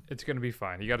 It's going to be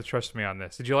fine. You got to trust me on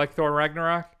this. Did you like Thor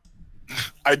Ragnarok?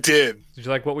 I did. Did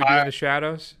you like What We Do in the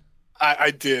Shadows?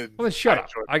 I did. Well, then shut up.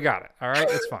 I got it. All right?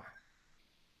 It's fine.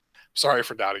 Sorry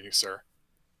for doubting you, sir.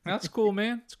 That's cool,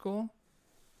 man. It's cool.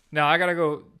 Now, I got to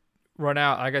go run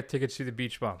out. I got tickets to the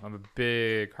Beach Bum. I'm a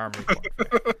big Harmony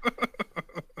Korine fan.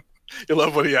 You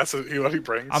love what he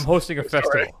brings? I'm hosting a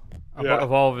festival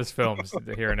of all of his films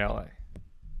here in LA.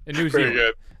 In New Zealand.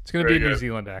 Good. It's going to be in New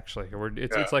Zealand, actually.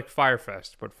 It's like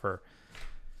Firefest, but for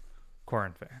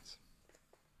Korine fans.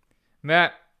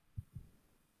 Matt,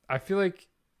 I feel like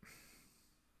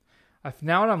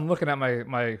now that I'm looking at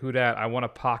my Who Dat, I want to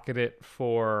pocket it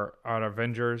for an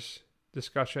Avengers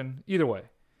discussion. Either way,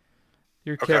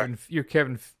 you're Kevin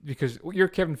because you're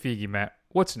Kevin Feige, Matt.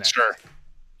 What's next? Sure.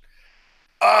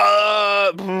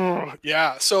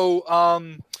 Yeah.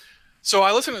 So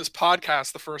I listened to this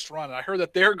podcast, The First Run, and I heard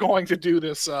that they're going to do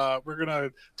this. We're going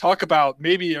to talk about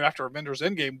maybe after Avengers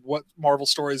Endgame what Marvel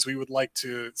stories we would like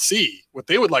to see, what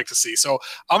they would like to see. So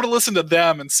I'm going to listen to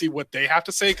them and see what they have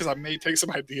to say, because I may take some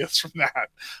ideas from that.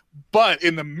 But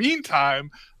in the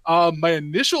meantime, my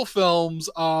initial films,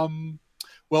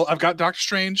 well, I've got Doctor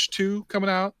Strange 2 coming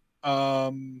out.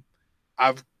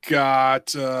 I've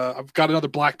got another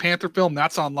Black Panther film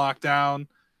that's on lockdown.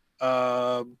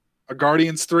 A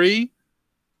Guardians 3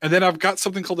 And then I've got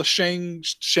something called the Shang-Chi,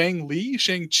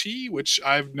 which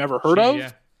I've never heard of.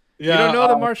 Yeah. Yeah, You don't know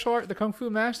the martial art, the Kung Fu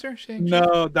Master? Shang-Chi?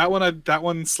 No, that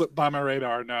one slipped by my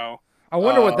radar. No. I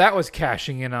wonder what that was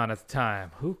cashing in on at the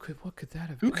time. What could that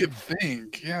have been? Who could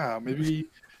think? Yeah, maybe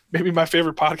my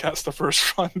favorite podcast, The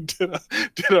First Run,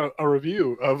 did a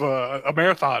review of a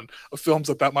marathon of films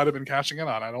that might have been cashing in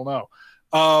on. I don't know.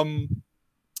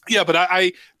 Yeah, but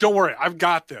I don't worry. I've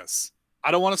got this. I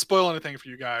don't want to spoil anything for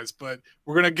you guys, but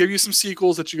we're going to give you some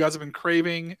sequels that you guys have been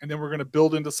craving, and then we're going to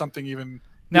build into something even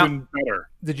better.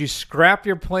 Did you scrap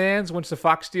your plans once the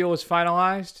Fox deal was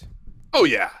finalized? Oh,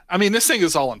 yeah. I mean, this thing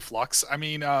is all in flux. I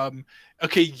mean,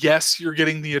 okay, yes, you're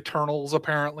getting the Eternals,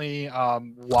 apparently.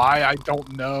 Why, I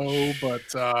don't know. But,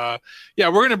 yeah,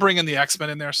 we're going to bring in the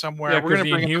X-Men in there somewhere. Yeah, we're going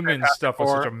to bring the in Inhumans stuff was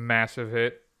such a massive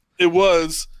hit. It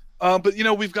was. But,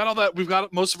 we've got all that. We've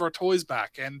got most of our toys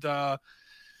back. And,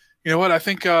 you know what? I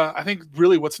think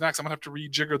really what's next, I'm going to have to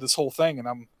rejigger this whole thing. And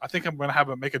I think I'm going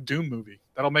to make a Doom movie.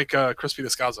 That'll make Crispy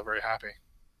Descalzo very happy.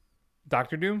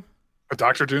 Dr. Doom? A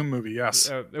Dr. Doom movie,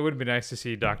 yes. It would be nice to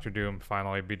see Dr. Doom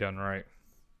finally be done right.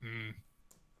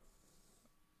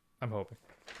 I'm hoping.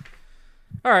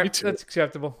 All right, that's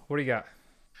acceptable. What do you got?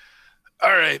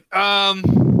 All right.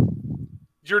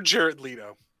 You're Jared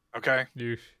Leto, okay?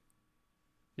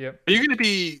 Yep. Are you going to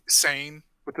be sane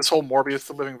with this whole Morbius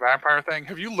the Living Vampire thing?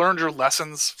 Have you learned your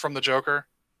lessons from the Joker?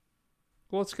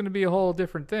 Well, it's going to be a whole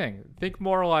different thing. Think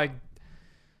more like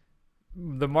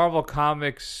the Marvel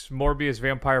Comics Morbius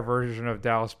vampire version of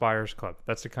Dallas Buyers Club.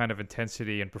 That's the kind of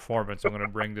intensity and performance I'm going to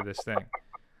bring to this thing.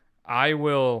 I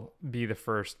will be the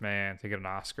first man to get an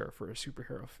Oscar for a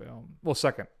superhero film. Well,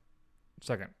 second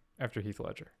after Heath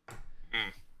Ledger.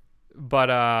 But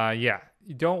yeah,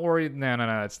 don't worry.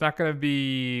 No. It's not going to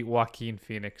be Joaquin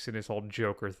Phoenix and his whole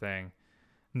Joker thing.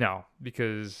 No,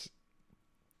 because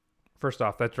first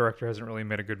off, that director hasn't really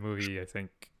made a good movie, I think,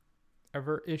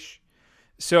 ever-ish.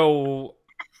 So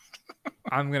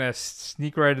I'm going to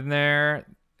sneak right in there,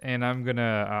 and I'm going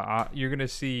to you're going to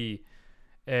see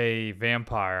a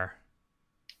vampire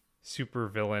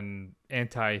supervillain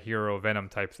anti-hero Venom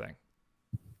type thing.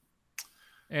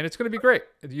 And it's going to be great.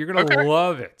 You're going to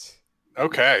love it.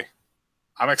 Okay.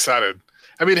 I'm excited.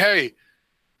 I mean, hey,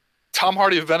 Tom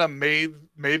Hardy of Venom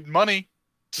made money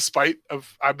despite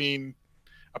of, I mean,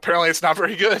 apparently it's not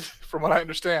very good from what I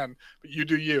understand, but you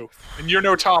do you. And you're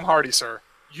no Tom Hardy, sir.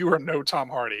 You are no Tom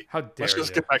Hardy. How dare Let's just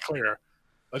you. get that clear.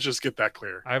 Let's just get that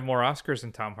clear. I have more Oscars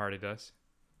than Tom Hardy does.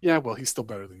 Yeah, well, he's still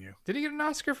better than you. Did he get an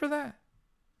Oscar for that?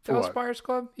 For Dallas what? Buyers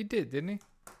Club? He did, didn't he?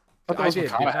 I thought that was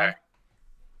McConaughey.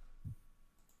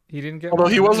 He didn't get Although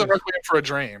one? he wasn't Requiem for a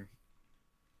Dream.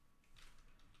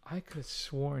 I could have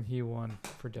sworn he won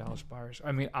for Dallas Buyers.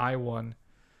 I mean, I won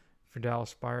for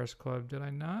Dallas Buyers Club. Did I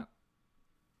not?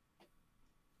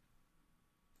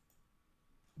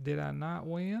 Did I not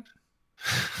win?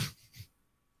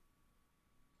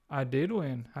 I did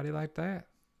win. How do you like that?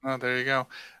 Oh, there you go.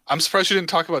 I'm surprised you didn't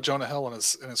talk about Jonah Hill in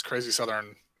his crazy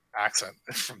Southern accent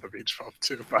from the Beach Bum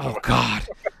too. By the way. God,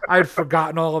 I'd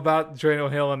forgotten all about Jonah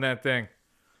Hill in that thing.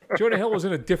 Jonah Hill was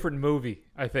in a different movie.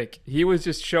 I think he was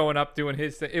just showing up doing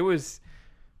his thing. It was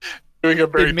doing a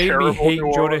very it made me terrible hate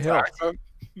New Jonah Orleans Hill. accent.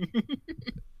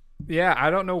 Yeah, I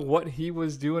don't know what he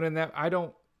was doing in that.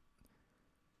 God,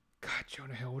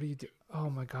 Jonah Hill, what do you do? Oh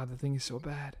my God, the thing is so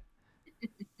bad.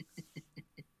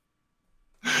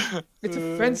 It's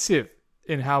offensive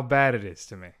in how bad it is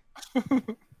to me.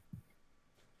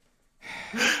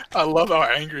 I love how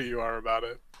angry you are about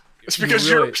it. It's because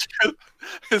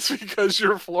it's because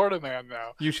you're a Florida man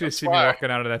now. You should have seen me walking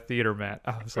out of that theater, Matt.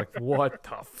 I was like, what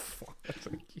the fuck? That's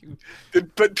so cute.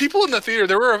 But people in the theater,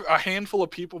 there were a handful of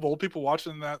old people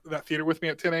watching that theater with me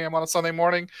at 10 a.m. on a Sunday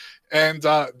morning, and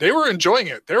they were enjoying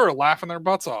it. They were laughing their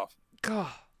butts off.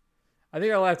 God, I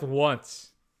think I laughed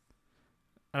once,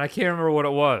 and I can't remember what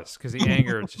it was because the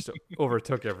anger just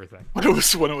overtook everything. When it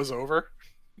was over,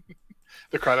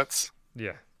 the credits.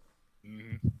 Yeah.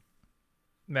 Mm-hmm.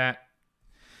 Matt,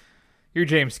 you're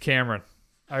James Cameron.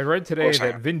 I read today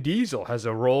that Vin Diesel has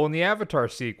a role in the Avatar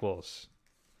sequels.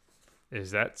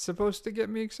 Is that supposed to get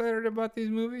me excited about these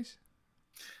movies?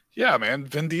 Yeah, man.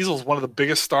 Vin Diesel's one of the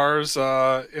biggest stars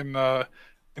in the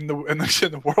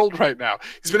world right now.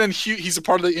 He's a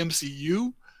part of the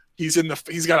MCU. He's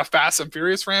got a Fast and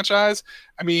Furious franchise.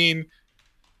 I mean,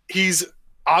 he's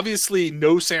obviously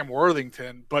no Sam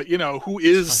Worthington, but who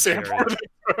is Sam Worthington?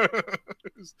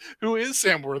 Who is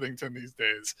Sam Worthington these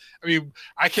days? I mean,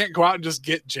 I can't go out and just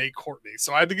get Jay Courtney,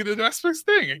 so I had to get the next best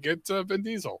thing and get Vin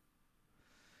Diesel.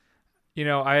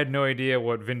 I had no idea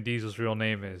what Vin Diesel's real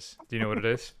name is. Do you know what it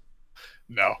is?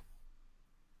 No.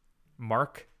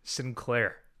 Mark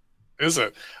Sinclair. Is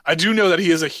it? I do know that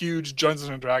he is a huge Dungeons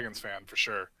and Dragons fan for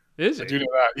sure. Is he? I do know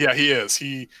that. Yeah, he is.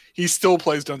 He still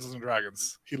plays Dungeons and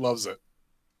Dragons. He loves it.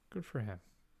 Good for him.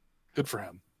 Good for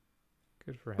him.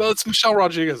 Good for him. Well, it's Michelle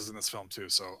Rodriguez in this film too,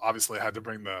 so obviously I had to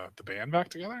bring the band back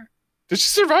together. Did she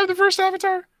survive the first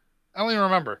Avatar? I don't even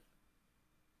remember.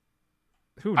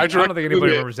 I don't think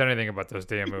anybody remembers anything about those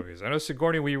damn movies. I know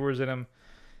Sigourney Weaver was in them.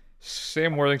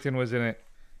 Sam Worthington was in it.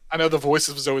 I know the voice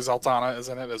of Zoe Saldana is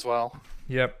in it as well.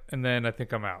 Yep, and then I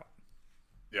think I'm out.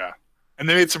 Yeah, and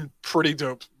they made some pretty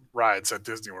dope rides at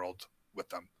Disney World with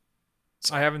them.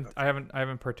 So, I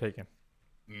haven't partaken.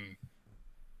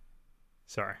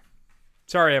 Sorry,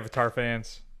 Avatar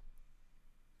fans.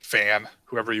 Fan,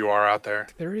 whoever you are out there.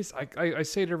 There is. I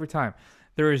say it every time.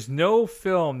 There is no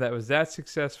film that was that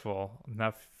successful.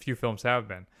 Not few films have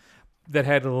been that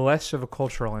had less of a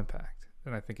cultural impact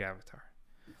than I think Avatar.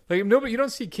 Like nobody, you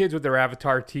don't see kids with their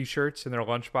Avatar T-shirts and their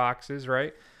lunch boxes,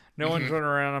 right? No one's running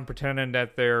around and pretending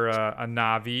that they're a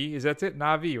Na'vi. Is that it?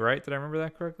 Na'vi, right? Did I remember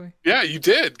that correctly? Yeah, you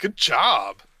did. Good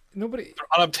job. Nobody.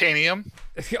 Unobtainium.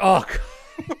 Oh,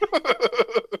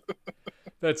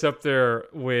 that's up there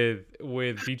with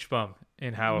Beach Bum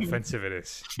and how offensive it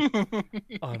is.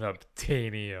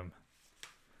 Unobtainium.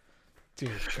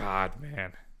 Dear God,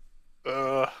 man.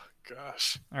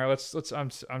 Gosh. All right, let's. I'm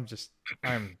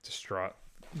distraught.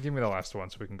 Give me the last one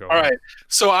so we can go. All right.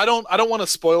 So I don't want to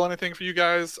spoil anything for you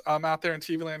guys out there in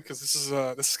TV land because this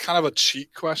is kind of a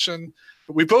cheat question.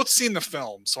 But we both seen the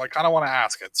film, so I kind of want to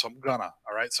ask it. So I'm gonna.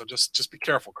 All right. So just be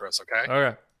careful, Chris. Okay.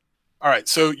 Okay. All right.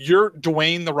 So you're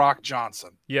Dwayne "The Rock"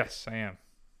 Johnson. Yes, I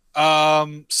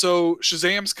am. So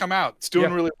Shazam's come out. It's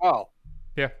doing really well.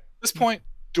 Yeah. At this point,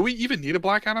 do we even need a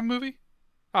Black Adam movie?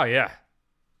 Oh yeah,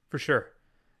 for sure.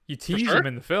 You tease him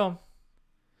in the film.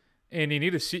 And you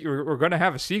need we're going to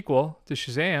have a sequel to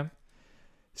Shazam.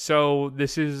 So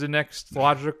this is the next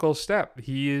logical step.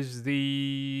 He is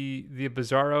the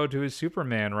Bizarro to his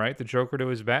Superman, right? The Joker to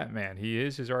his Batman. He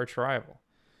is his arch rival.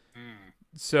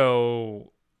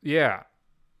 So, yeah.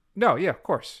 No, yeah, of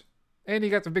course. And you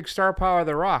got the big star power of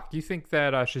The Rock. You think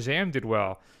that Shazam did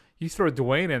well. You throw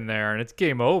Dwayne in there and it's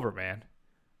game over, man.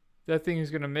 That thing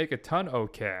is going to make a ton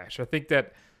of cash. I think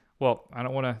that, well, I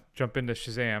don't want to jump into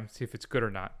Shazam, see if it's good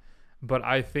or not. But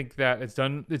I think that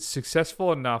it's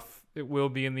successful enough, it will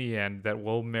be in the end, that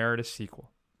will merit a sequel.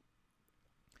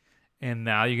 And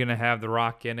now you're going to have The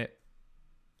Rock in it.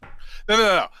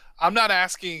 No. I'm not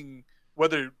asking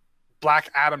whether Black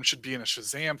Adam should be in a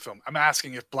Shazam film. I'm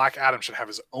asking if Black Adam should have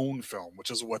his own film, which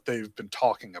is what they've been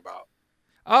talking about.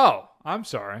 Oh, I'm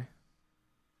sorry.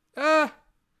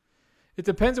 It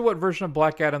depends on what version of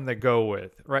Black Adam they go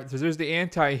with, right? So there's the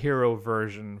anti-hero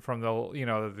version from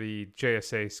the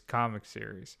JSA comic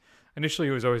series. Initially,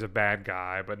 he was always a bad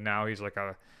guy, but now he's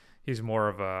he's more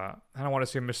of a, I don't want to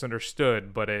say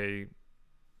misunderstood, but he's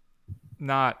an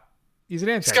anti-hero.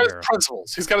 He's got his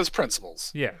principles. He's got his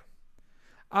principles. Yeah.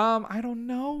 I don't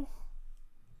know.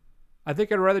 I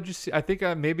think I'd rather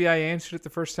maybe I answered it the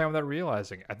first time without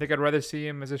realizing it. I think I'd rather see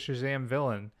him as a Shazam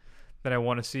villain than I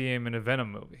want to see him in a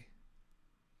Venom movie.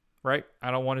 Right? I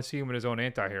don't want to see him in his own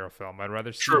anti-hero film. I'd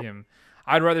rather see him.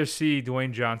 I'd rather see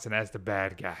Dwayne Johnson as the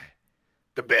bad guy.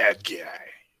 The bad guy.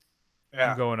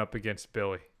 Yeah. Going up against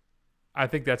Billy. I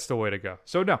think that's the way to go.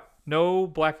 So no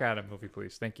Black Adam movie,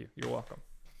 please. Thank you. You're welcome.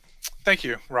 Thank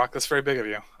you, Rock. That's very big of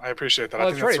you. I appreciate that.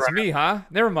 Well, that's right. It's me, huh?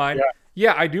 Never mind.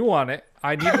 Yeah, I do want it.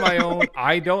 I need my own.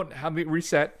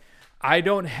 Reset. I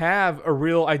don't have a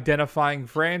real identifying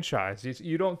franchise.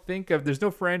 You don't think of, there's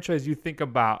no franchise you think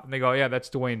about and they go, yeah, that's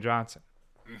Dwayne Johnson.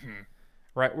 Mm-hmm.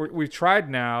 Right? We've tried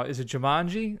now. Is it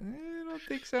Jumanji? I don't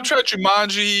think so. We tried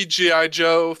Jumanji, G.I.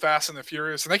 Joe, Fast and the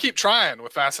Furious, and they keep trying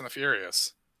with Fast and the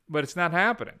Furious. But it's not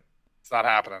happening. It's not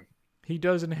happening. He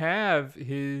doesn't have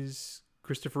his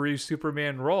Christopher Reeve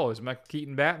Superman role, his Michael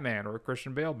Keaton Batman or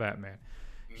Christian Bale Batman.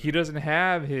 He doesn't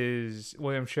have his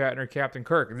William Shatner Captain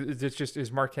Kirk. It's just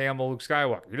his Mark Hamill Luke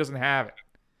Skywalker. He doesn't have it.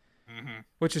 Mm-hmm.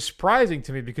 Which is surprising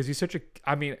to me because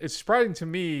it's surprising to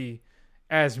me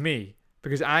as me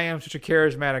because I am such a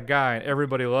charismatic guy and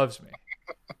everybody loves me.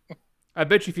 I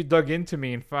bet you if you dug into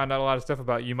me and found out a lot of stuff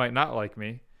about you might not like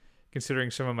me,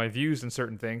 considering some of my views on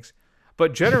certain things.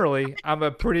 But generally, I'm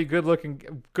a pretty good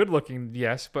looking,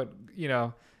 yes, but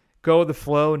go with the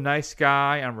flow, nice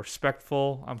guy. I'm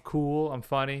respectful. I'm cool. I'm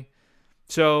funny.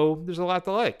 So there's a lot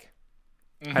to like.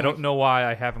 Mm-hmm. I don't know why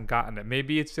I haven't gotten it.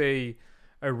 Maybe it's a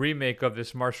remake of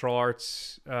this martial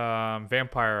arts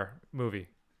vampire movie.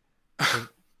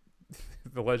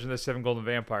 The Legend of the Seven Golden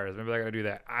Vampires. Maybe I got to do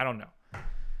that. I don't know.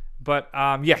 But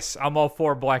yes, I'm all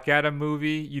for a Black Adam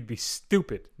movie. You'd be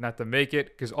stupid not to make it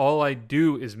because all I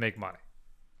do is make money.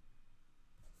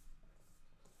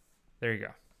 There you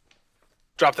go.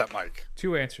 Drop that mic.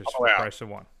 2 answers for the price of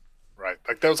 1. Right.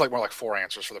 Like that was like more like 4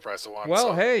 answers for the price of 1. Well,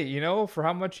 so. hey, you know, for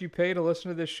how much you pay to listen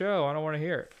to this show, I don't want to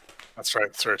hear it. That's right.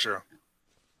 That's very true.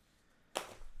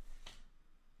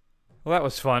 Well, that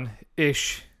was fun.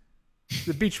 Ish.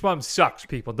 The Beach Bum sucks,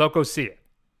 people. Don't go see it.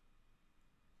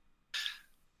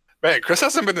 Man, Chris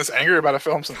hasn't been this angry about a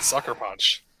film since Sucker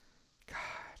Punch. God.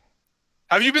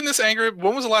 Have you been this angry?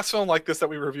 When was the last film like this that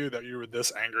we reviewed that you were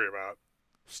this angry about?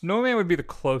 Snowman would be the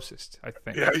closest, I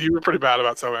think. Yeah, you were pretty bad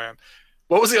about Snowman.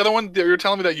 What was the other one that you were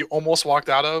telling me that you almost walked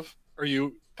out of? Or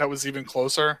that was even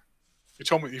closer? You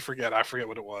told me you forget. I forget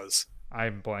what it was.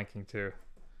 I'm blanking too.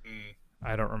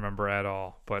 I don't remember at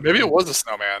all. But maybe it was the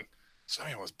Snowman.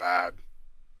 Snowman was bad.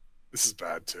 This is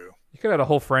bad too. You could have had a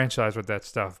whole franchise with that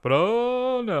stuff, but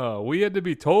oh no, we had to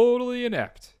be totally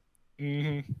inept.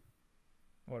 Mm-hmm.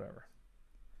 Whatever.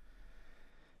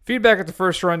 Feedback at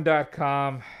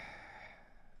thefirstrun.com.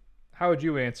 How would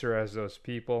you answer as those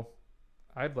people?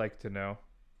 I'd like to know.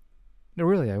 No,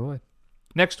 really, I would.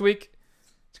 Next week,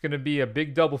 it's going to be a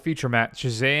big double feature, Matt.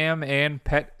 Shazam and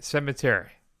Pet Sematary.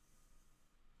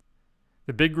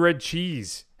 The big red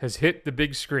cheese has hit the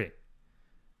big screen.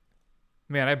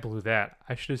 Man, I blew that.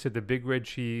 I should have said the big red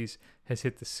cheese has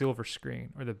hit the silver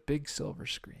screen or the big silver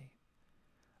screen.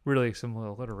 Really, some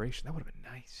alliteration. That would have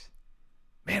been nice.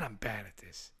 Man, I'm bad at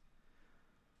this.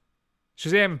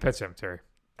 Shazam and Pet Sematary.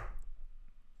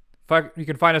 You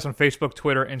can find us on Facebook,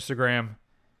 Twitter, Instagram.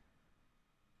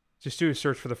 Just do a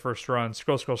search for The First Run.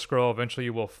 Scroll, scroll, scroll. Eventually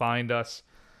you will find us.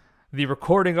 The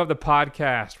recording of the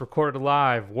podcast, recorded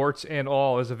live, warts and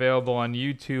all, is available on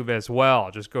YouTube as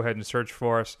well. Just go ahead and search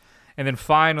for us. And then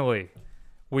finally,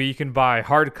 you can buy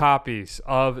hard copies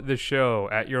of the show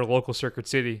at your local Circuit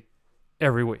City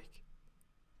every week.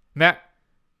 Matt,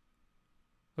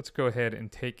 let's go ahead and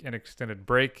take an extended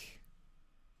break.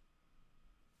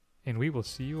 And we will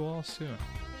see you all soon.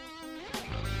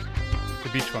 The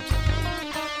Beach Bum.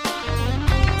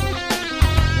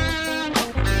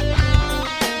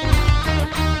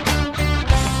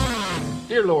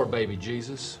 Dear Lord, baby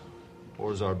Jesus,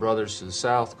 or as our brothers to the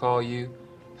south call you,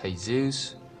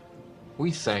 Jesus,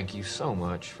 we thank you so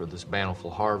much for this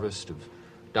bountiful harvest of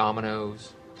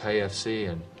Domino's, KFC,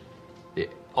 and the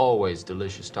always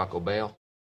delicious Taco Bell.